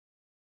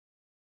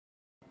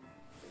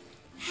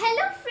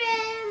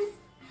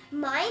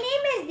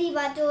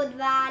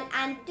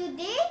and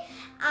today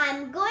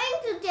I'm going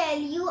to tell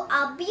you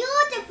a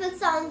beautiful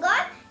song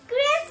on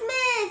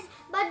Christmas.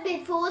 But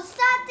before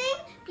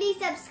starting, please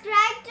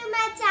subscribe to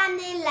my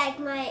channel, like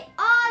my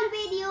all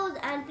videos,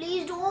 and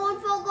please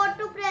don't forget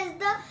to press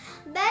the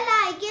bell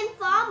icon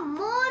for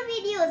more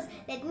videos.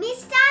 Let me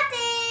start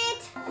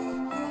it.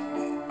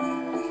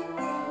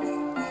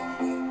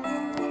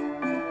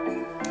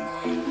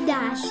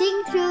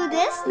 Dashing through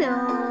the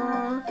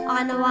snow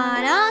on a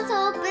one-horse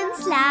open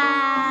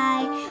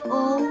sleigh,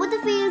 over the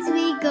fields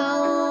we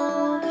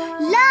go,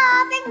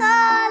 laughing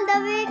all the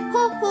way.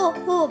 Ho ho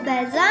ho,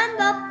 bells and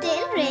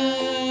bobtail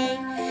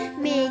ring,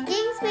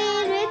 making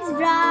spirits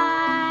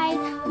bright.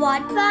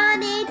 What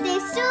fun it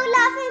is to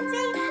laugh and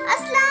sing a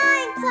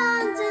sleighing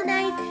song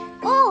tonight!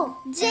 Oh,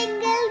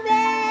 jingle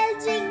bell,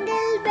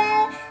 jingle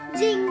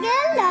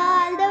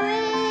all the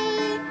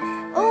way.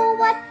 Oh,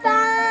 what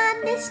fun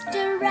is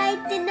to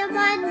ride in a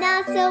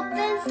one-horse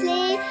open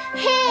sleigh.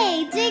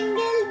 Hey,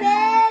 jingle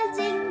bell,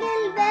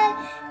 jingle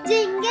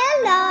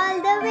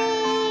all the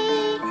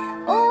way.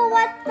 Oh,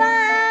 what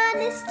fun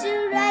is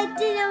to ride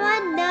in a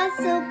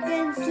one-horse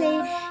open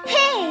sleigh.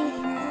 Hey!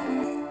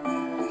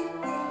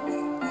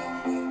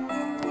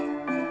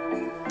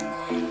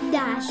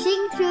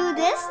 Dashing through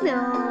the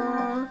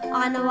snow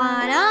on a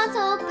one-horse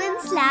open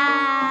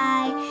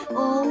sleigh,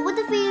 over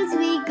the fields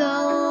we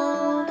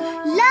go,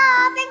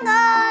 laughing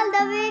all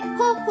the way.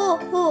 Ho ho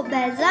ho,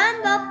 bells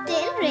and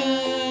bobtail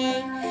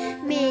ring,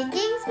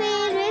 making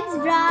spirits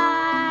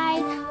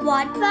bright.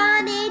 What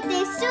fun it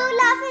is to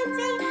laugh and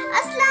sing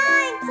a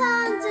sleighing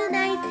song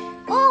tonight!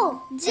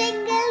 Oh,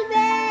 jingle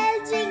bell,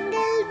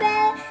 jingle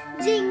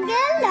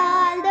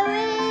all the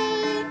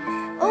way.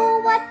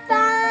 Oh, what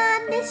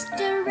fun is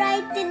to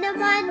ride in a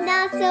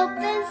one-horse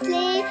open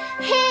sleigh.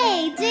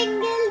 Hey,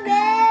 jingle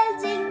bell,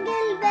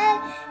 jingle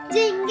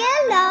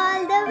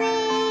all the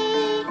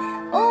way.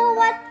 Oh,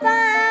 what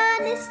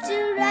fun is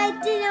to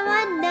ride in a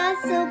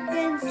one-horse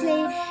open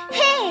sleigh.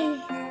 Hey!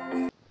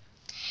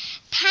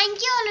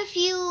 Thank you all of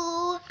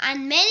you,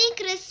 and Merry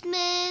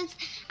Christmas,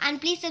 and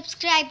please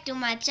subscribe to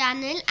my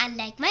channel and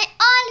like my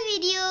all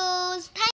videos.